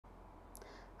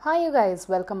Hi you guys,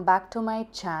 welcome back to my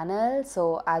channel.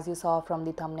 So as you saw from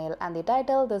the thumbnail and the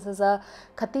title, this is a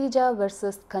Khatija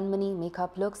versus Kanmani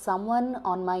makeup look. Someone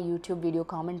on my YouTube video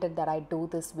commented that I do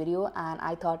this video and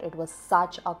I thought it was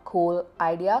such a cool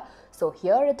idea. So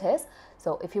here it is.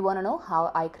 So if you want to know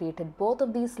how I created both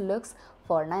of these looks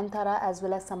for Nayanthara as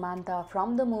well as Samantha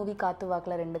from the movie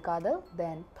Kaathuvaakula Rendu Kaadhal,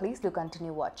 then please do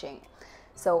continue watching.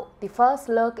 So the first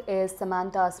look is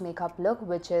Samantha's makeup look,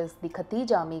 which is the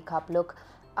Khatija makeup look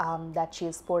that she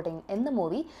is sporting in the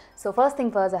movie. So first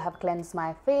thing first, I have cleansed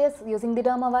my face using the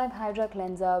Dermavive Hydra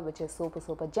cleanser, which is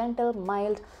super gentle,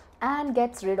 mild, and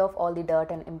gets rid of all the dirt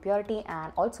and impurity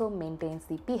and also maintains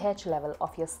the pH level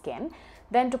of your skin.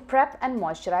 Then to prep and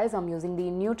moisturize, I'm using the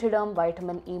Neutriderm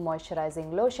Vitamin E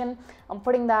Moisturizing Lotion. I'm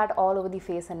putting that all over the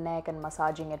face and neck and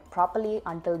massaging it properly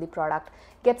until the product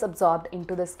gets absorbed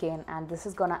into the skin, and this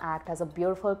is gonna act as a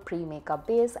beautiful pre-makeup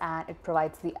base and it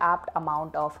provides the apt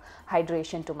amount of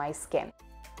hydration to my skin.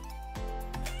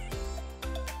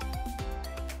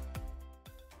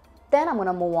 Then I'm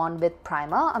gonna move on with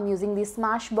primer. I'm using the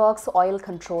Smashbox Oil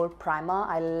Control Primer.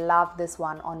 I love this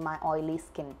one on my oily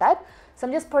skin type. So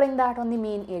I'm just putting that on the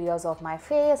main areas of my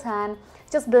face and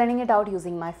just blending it out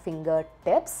using my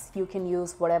fingertips. You can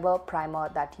use whatever primer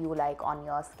that you like on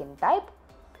your skin type.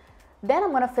 Then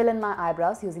I'm gonna fill in my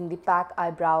eyebrows using the PAC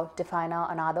Eyebrow Definer,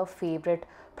 another favorite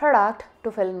product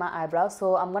to fill in my eyebrows.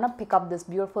 So I'm gonna pick up this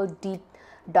beautiful deep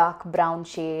dark brown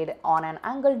shade on an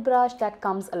angled brush that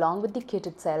comes along with the kit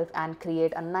itself and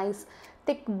create a nice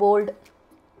thick bold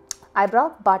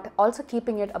eyebrow, but also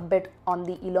keeping it a bit on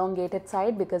the elongated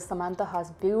side because Samantha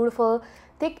has beautiful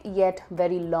thick yet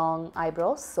very long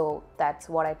eyebrows. So that's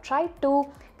what I tried to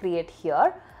create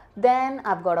here. Then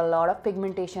I've got a lot of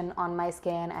pigmentation on my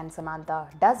skin and Samantha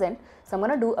doesn't. So I'm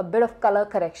going to do a bit of color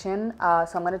correction.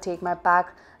 So I'm going to take my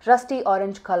PAC Rusty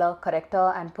Orange Color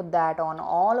Corrector and put that on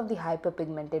all of the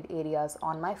hyperpigmented areas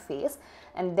on my face.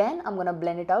 And then I'm going to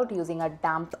blend it out using a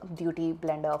damp beauty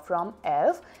blender from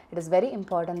e.l.f. It is very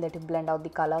important that you blend out the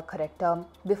color corrector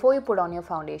before you put on your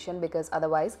foundation because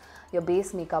otherwise your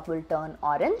base makeup will turn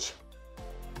orange.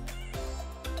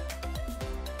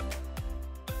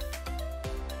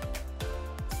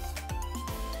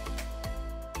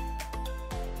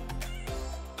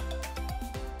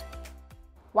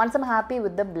 Once I'm happy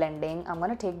with the blending, I'm going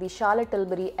to take the Charlotte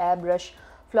Tilbury Airbrush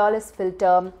Flawless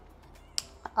Filter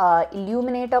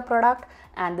Illuminator product,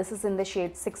 and this is in the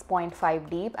shade 6.5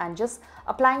 Deep, and just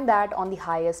applying that on the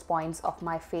highest points of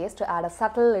my face to add a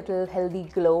subtle little healthy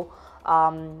glow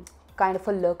kind of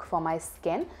a look for my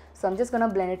skin. So I'm just going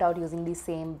to blend it out using the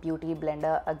same beauty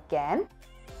blender again.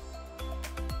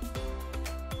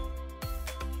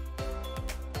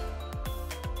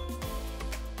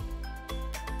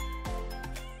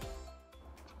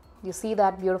 You see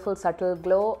that beautiful subtle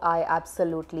glow? I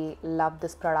absolutely love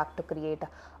this product to create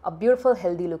a beautiful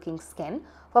healthy looking skin.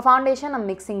 For foundation, I'm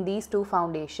mixing these two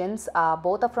foundations.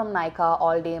 Both are from Nykaa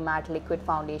All Day Matte Liquid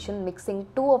Foundation. Mixing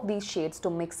two of these shades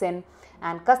to mix in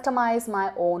and customize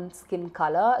my own skin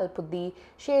color. I'll put the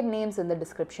shade names in the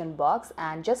description box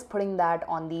and just putting that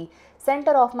on the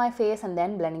center of my face and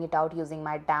then blending it out using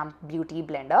my damp beauty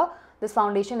blender. This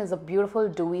foundation is a beautiful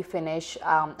dewy finish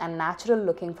and natural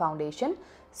looking foundation.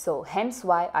 So hence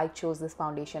why I chose this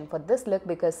foundation for this look,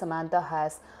 because Samantha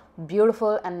has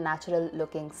beautiful and natural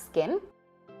looking skin.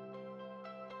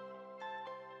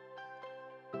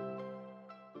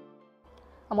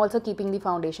 I'm also keeping the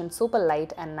foundation super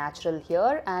light and natural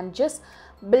here and just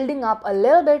building up a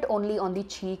little bit only on the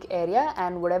cheek area,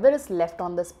 and whatever is left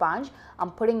on the sponge,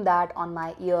 I'm putting that on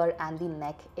my ear and the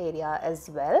neck area as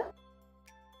well.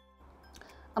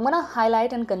 I'm going to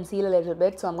highlight and conceal a little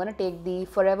bit. So I'm going to take the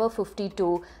Forever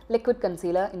 52 liquid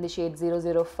concealer in the shade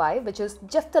 005, which is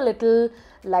just a little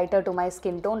lighter to my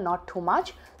skin tone, not too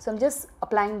much. So I'm just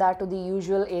applying that to the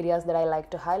usual areas that I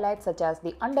like to highlight, such as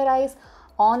the under eyes,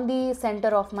 on the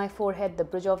center of my forehead, the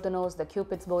bridge of the nose, the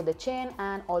cupid's bow, the chin,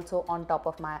 and also on top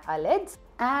of my eyelids,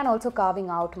 and also carving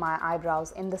out my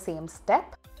eyebrows in the same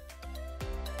step.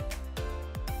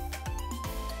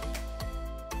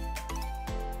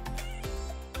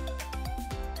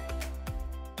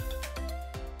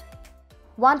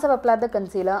 Once I've applied the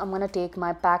concealer, I'm going to take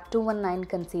my PAC 219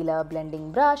 concealer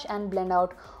blending brush and blend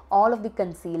out all of the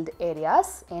concealed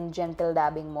areas in gentle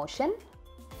dabbing motion.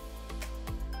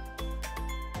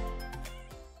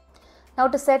 Now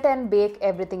to set and bake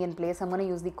everything in place, I'm going to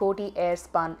use the Coty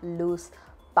Airspun loose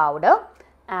powder,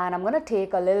 and I'm going to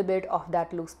take a little bit of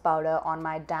that loose powder on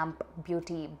my damp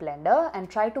beauty blender and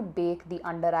try to bake the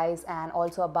under eyes and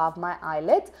also above my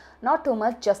eyelids. Not too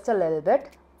much, just a little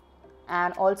bit.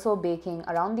 and also baking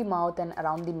around the mouth and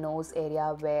around the nose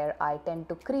area where I tend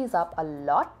to crease up a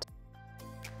lot.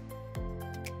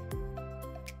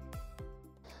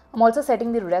 I'm also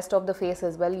setting the rest of the face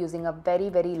as well using a very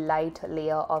light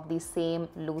layer of the same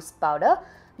loose powder.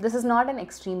 This is not an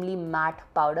extremely matte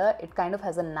powder, it kind of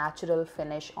has a natural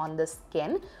finish on the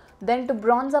skin. Then to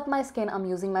bronze up my skin, I'm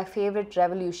using my favorite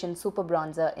Revolution Super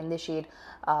Bronzer in the shade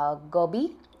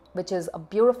Gobi, which is a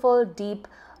beautiful deep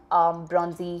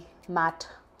bronzy matte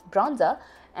bronzer,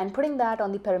 and putting that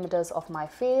on the perimeters of my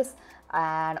face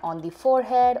and on the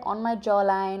forehead, on my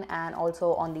jawline, and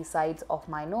also on the sides of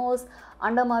my nose,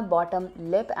 under my bottom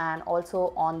lip, and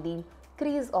also on the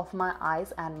crease of my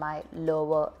eyes and my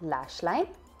lower lash line.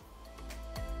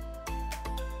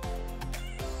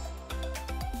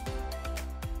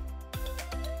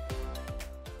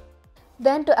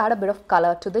 Then to add a bit of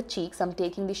color to the cheeks, I'm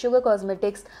taking the Sugar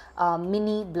Cosmetics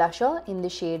mini blusher in the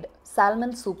shade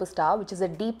Salmon Superstar, which is a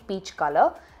deep peach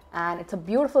color, and it's a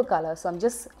beautiful color. So I'm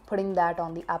just putting that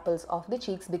on the apples of the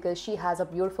cheeks because she has a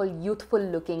beautiful youthful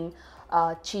looking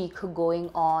cheek going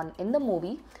on in the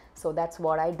movie. So that's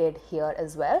what I did here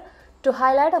as well. To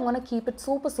highlight, I'm going to keep it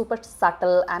super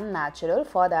subtle and natural.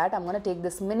 For that, I'm going to take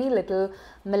this mini little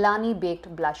Milani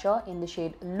baked blusher in the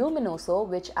shade Luminoso,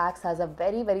 which acts as a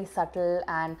very subtle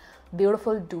and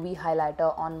beautiful dewy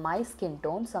highlighter on my skin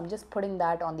tone. So I'm just putting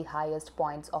that on the highest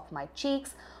points of my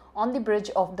cheeks, on the bridge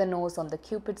of the nose, on the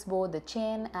cupid's bow, the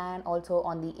chin, and also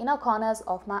on the inner corners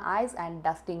of my eyes, and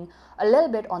dusting a little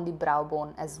bit on the brow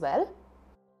bone as well.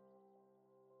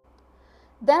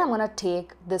 Then I'm going to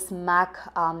take this MAC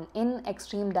in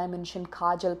Extreme Dimension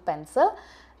Kajal pencil.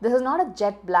 This is not a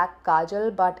jet black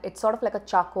kajal, but it's sort of like a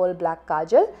charcoal black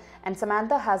kajal, and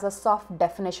Samantha has a soft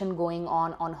definition going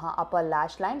on her upper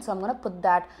lash line. So I'm going to put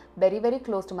that very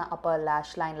close to my upper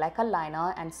lash line like a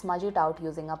liner and smudge it out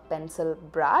using a pencil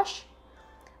brush.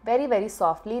 Very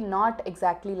softly, not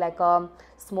exactly like a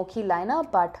smoky liner,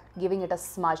 but giving it a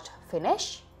smudged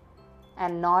finish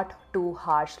and not too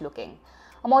harsh looking.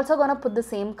 I'm also going to put the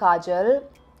same kajal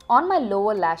on my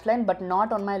lower lash line, but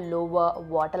not on my lower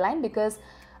waterline, because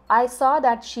I saw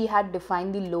that she had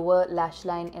defined the lower lash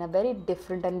line in a very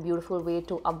different and beautiful way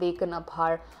to awaken up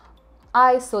her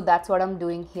eyes. So that's what I'm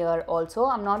doing here also.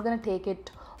 I'm not going to take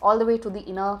it all the way to the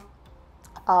inner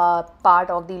part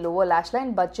of the lower lash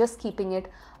line, but just keeping it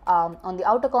on the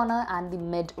outer corner and the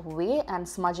midway and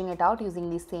smudging it out using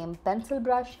the same pencil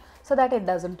brush so that it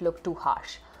doesn't look too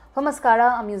harsh. For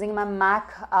mascara, I'm using my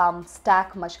MAC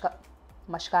Stack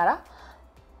Mascara,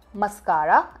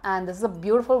 and this is a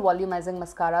beautiful volumizing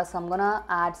mascara. So I'm gonna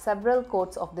add several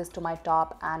coats of this to my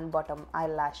top and bottom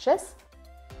eyelashes.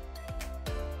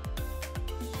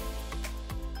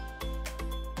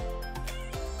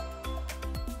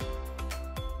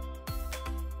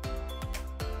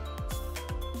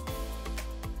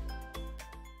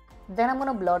 Then I'm going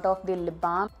to blot off the lip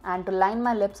balm, and to line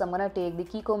my lips, I'm going to take the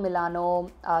Kiko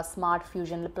Milano Smart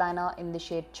Fusion Lip Liner in the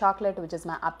shade Chocolate, which is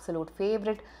my absolute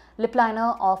favorite lip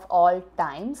liner of all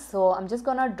time. So I'm just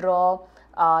going to draw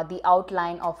the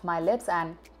outline of my lips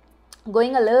and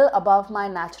going a little above my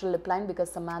natural lip line because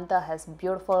Samantha has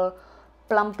beautiful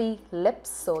plumpy lips.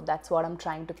 So that's what I'm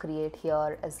trying to create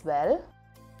here as well.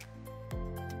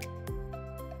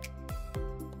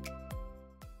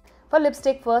 For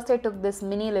lipstick, first I took this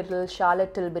mini little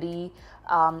Charlotte Tilbury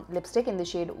lipstick in the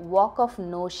shade Walk of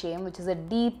No Shame, which is a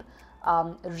deep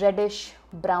reddish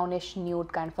brownish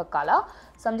nude kind of a color.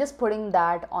 So I'm just putting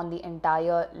that on the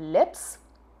entire lips.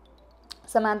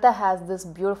 Samantha has this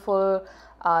beautiful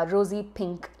rosy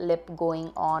pink lip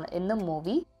going on in the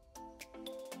movie.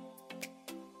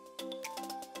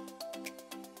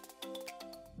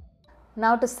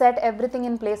 Now to set everything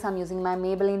in place, I'm using my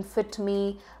Maybelline Fit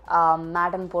Me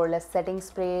Matte and Poreless Setting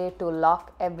Spray to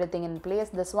lock everything in place.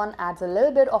 This one adds a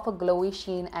little bit of a glowy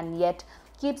sheen and yet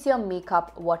keeps your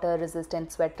makeup water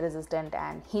resistant, sweat resistant,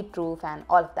 and heat proof and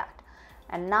all of that.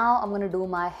 And now I'm going to do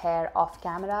my hair off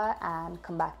camera and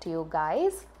come back to you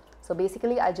guys. So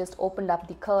basically I just opened up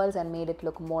the curls and made it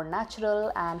look more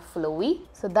natural and flowy.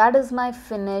 So that is my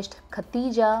finished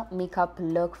Khatija makeup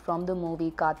look from the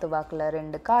movie Kaathuvaakula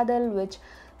Rendu Kaadhal, which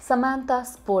Samantha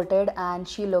sported, and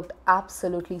she looked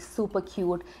absolutely super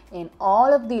cute in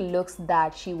all of the looks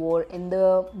that she wore in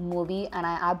the movie, and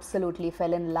I absolutely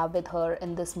fell in love with her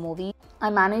in this movie.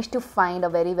 I managed to find a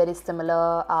very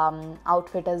similar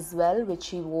outfit as well, which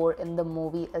she wore in the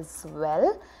movie as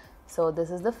well. So this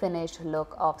is the finished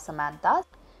look of Samantha.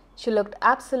 She looked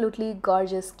absolutely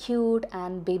gorgeous, cute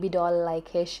and baby doll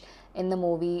like-ish in the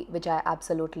movie, which I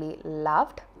absolutely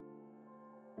loved.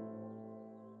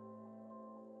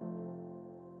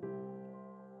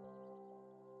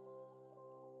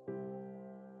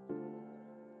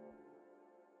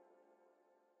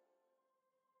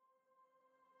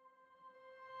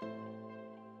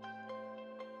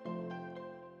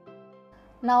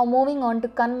 Now moving on to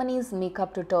Kanmani's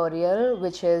makeup tutorial,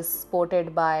 which is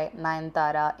sported by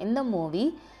Nayanthara in the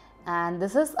movie, and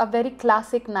this is a very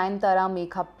classic Nayanthara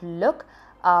makeup look,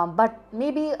 but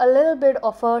maybe a little bit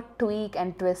of a tweak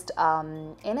and twist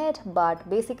in it, but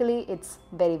basically it's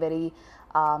very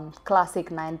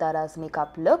classic Nayanthara's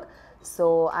makeup look.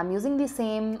 So I'm using the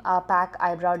same PAC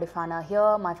eyebrow definer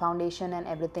here. My foundation and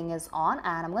everything is on,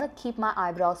 and I'm going to keep my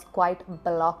eyebrows quite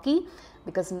blocky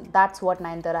because that's what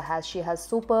Nayanthara has. She has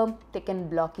super thick and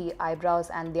blocky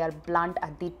eyebrows and they are blunt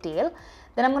at the tail.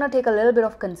 Then I'm going to take a little bit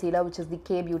of concealer, which is the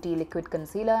K Beauty liquid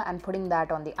concealer, and putting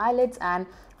that on the eyelids, and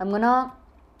I'm going to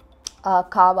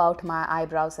carve out my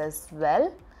eyebrows as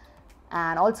well,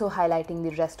 and also highlighting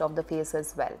the rest of the face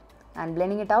as well, and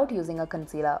blending it out using a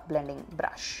concealer blending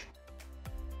brush.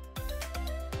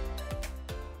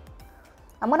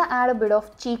 I'm going to add a bit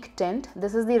of cheek tint.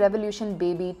 This is the Revolution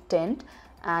Baby tint,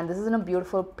 and this is in a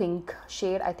beautiful pink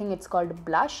shade. I think it's called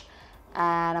Blush,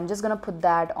 and I'm just going to put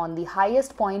that on the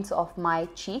highest points of my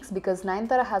cheeks because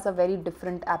Nayanthara has a very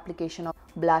different application of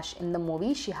blush in the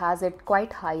movie. She has it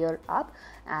quite higher up,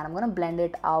 and I'm going to blend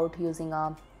it out using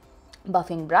a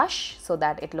buffing brush so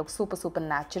that it looks super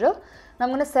natural. Now I'm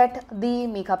going to set the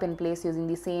makeup in place using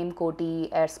the same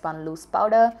Coty Airspun loose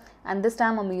powder, and this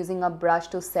time I'm using a brush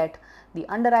to set the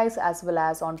under eyes as well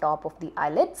as on top of the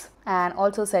eyelids, and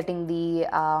also setting the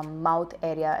mouth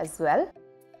area as well.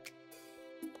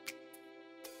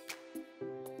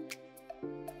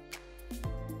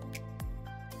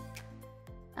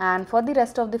 And for the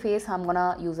rest of the face, I'm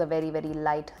gonna use a very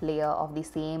light layer of the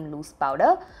same loose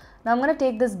powder. Now I'm gonna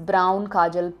take this brown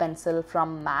kajal pencil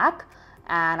from MAC,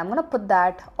 and I'm gonna put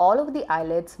that all over the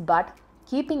eyelids, but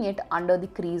keeping it under the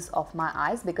crease of my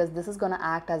eyes because this is gonna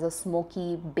act as a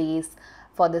smoky base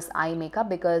for this eye makeup,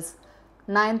 because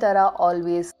Nayanthara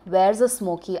always wears a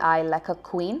smoky eye like a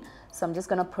queen. So I'm just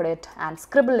gonna put it and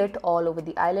scribble it all over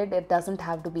the eyelid. It doesn't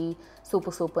have to be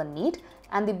super neat.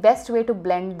 And the best way to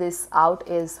blend this out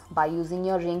is by using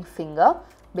your ring finger,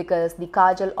 because the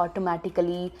kajal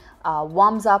automatically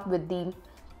warms up with the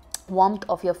warmth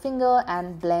of your finger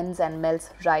and blends and melts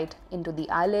right into the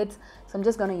eyelids. So I'm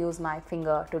just going to use my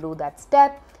finger to do that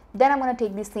step. Then I'm going to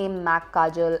take the same MAC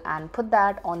kajal and put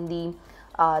that on the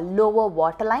lower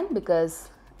waterline because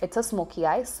it's a smoky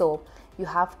eye. So you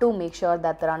have to make sure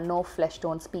that there are no flesh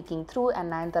tones peeking through,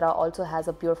 and Nayanthara also has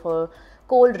a beautiful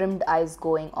cold rimmed eyes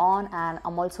going on, and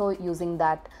I'm also using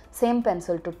that same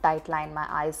pencil to tight line my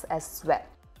eyes as well.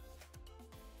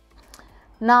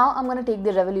 Now I'm going to take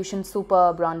the Revolution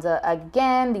Super Bronzer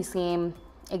again, the same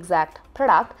exact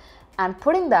product, and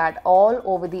putting that all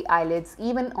over the eyelids,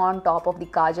 even on top of the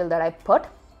kajal that I put,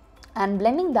 and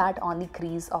blending that on the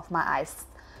crease of my eyes.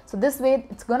 So this way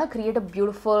it's going to create a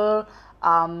beautiful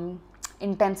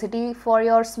intensity for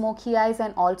your smoky eyes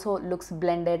and also looks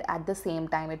blended at the same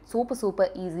time. It's super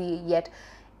easy yet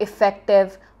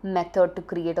effective method to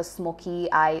create a smoky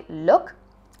eye look.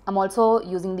 I'm also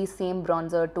using the same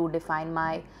bronzer to define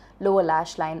my lower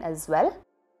lash line as well.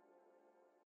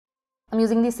 I'm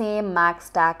using the same MAC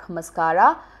Stack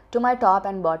mascara to my top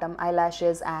and bottom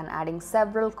eyelashes and adding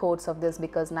several coats of this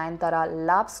because Nayanthara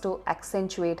loves to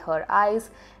accentuate her eyes,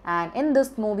 and in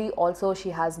this movie also she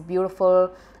has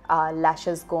beautiful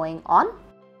lashes going on.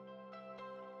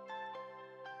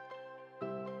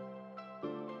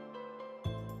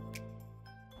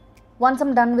 Once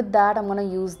I'm done with that, I'm going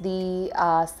to use the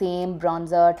same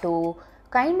bronzer to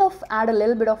kind of add a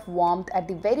little bit of warmth at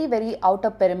the very outer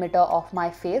perimeter of my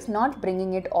face, not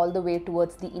bringing it all the way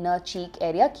towards the inner cheek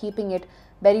area, keeping it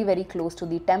very close to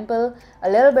the temple, a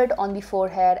little bit on the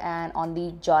forehead and on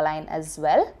the jawline as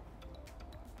well.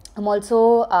 I'm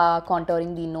also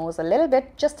contouring the nose a little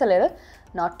bit, just a little,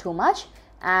 not too much,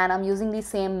 and I'm using the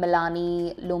same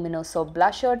Milani Luminoso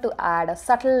blusher to add a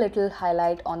subtle little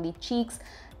highlight on the cheeks.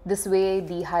 This way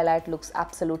the highlight looks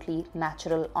absolutely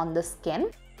natural on the skin.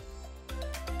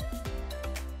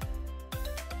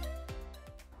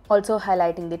 Also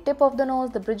highlighting the tip of the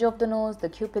nose, the bridge of the nose, the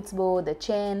cupid's bow, the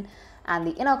chin, and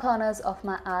the inner corners of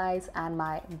my eyes and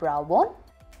my brow bone.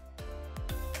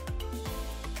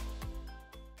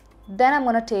 Then I'm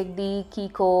going to take the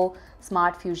Kiko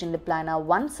Smart Fusion Lip Liner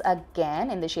once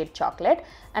again in the shade Chocolate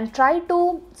and try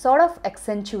to sort of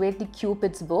accentuate the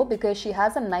cupid's bow because she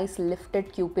has a nice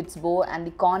lifted cupid's bow and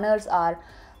the corners are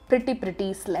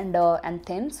pretty slender and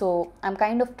thin. So I'm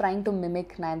kind of trying to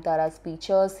mimic Nayanthara's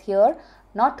features here.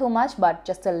 Not too much, but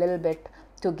just a little bit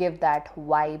to give that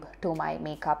vibe to my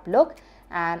makeup look.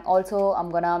 And also I'm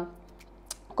gonna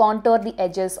contour the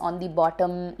edges on the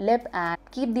bottom lip and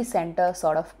keep the center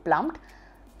sort of plumped.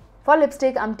 For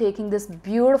lipstick, I'm taking this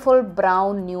beautiful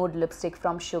brown nude lipstick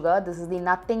from Sugar. This is the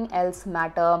Nothing Else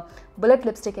Matter bullet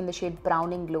lipstick in the shade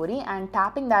Browning Glory, and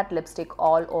tapping that lipstick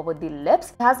all over the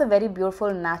lips. It has a very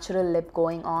beautiful natural lip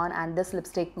going on, and this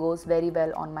lipstick goes very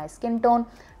well on my skin tone.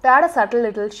 To add a subtle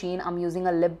little sheen, I'm using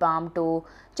a lip balm to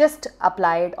just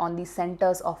apply it on the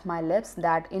centers of my lips.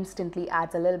 That instantly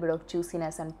adds a little bit of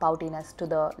juiciness and poutiness to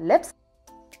the lips.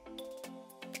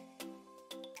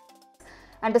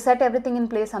 And to set everything in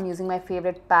place, I'm using my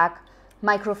favorite pack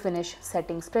Micro Finish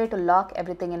Setting Spray to lock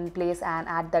everything in place and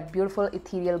add that beautiful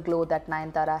ethereal glow that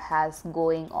Nayanthara has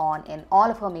going on in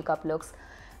all of her makeup looks.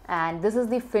 And this is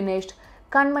the finished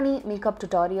Kanmani makeup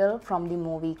tutorial from the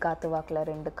movie Kaathuvaakula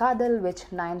Rendu Kaadhal, which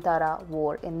Nayanthara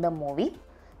wore in the movie.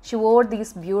 She wore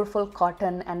these beautiful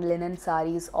cotton and linen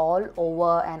saris all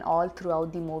over and all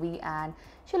throughout the movie, and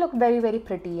she looked very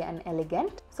pretty and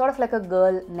elegant. Sort of like a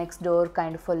girl next door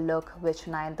kind of a look which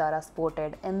Nayanthara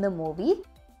sported in the movie.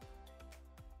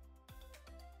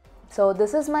 So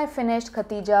this is my finished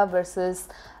Khatija versus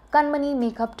Kanmani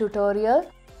makeup tutorial.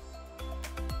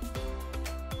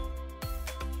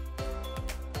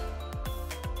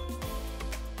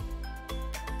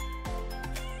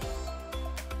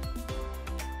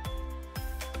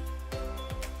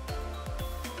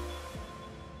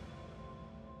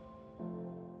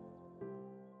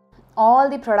 All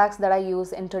the products that I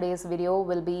use in today's video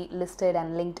will be listed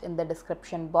and linked in the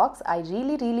description box. I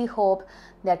really hope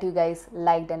that you guys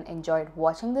liked and enjoyed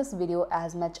watching this video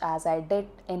as much as I did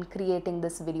in creating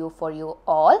this video for you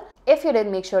all. If you did,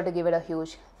 make sure to give it a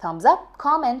huge thumbs up,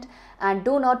 comment, and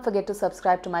do not forget to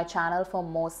subscribe to my channel for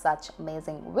more such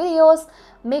amazing videos.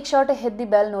 Make sure to hit the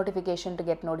bell notification to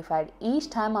get notified each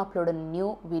time I upload a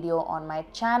new video on my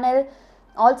channel.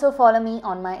 Also follow me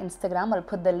on my Instagram. I'll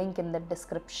put the link in the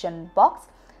description box.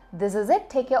 This is it.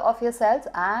 Take care of yourselves,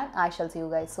 and I shall see you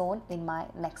guys soon in my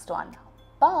next one.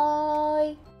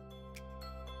 Bye.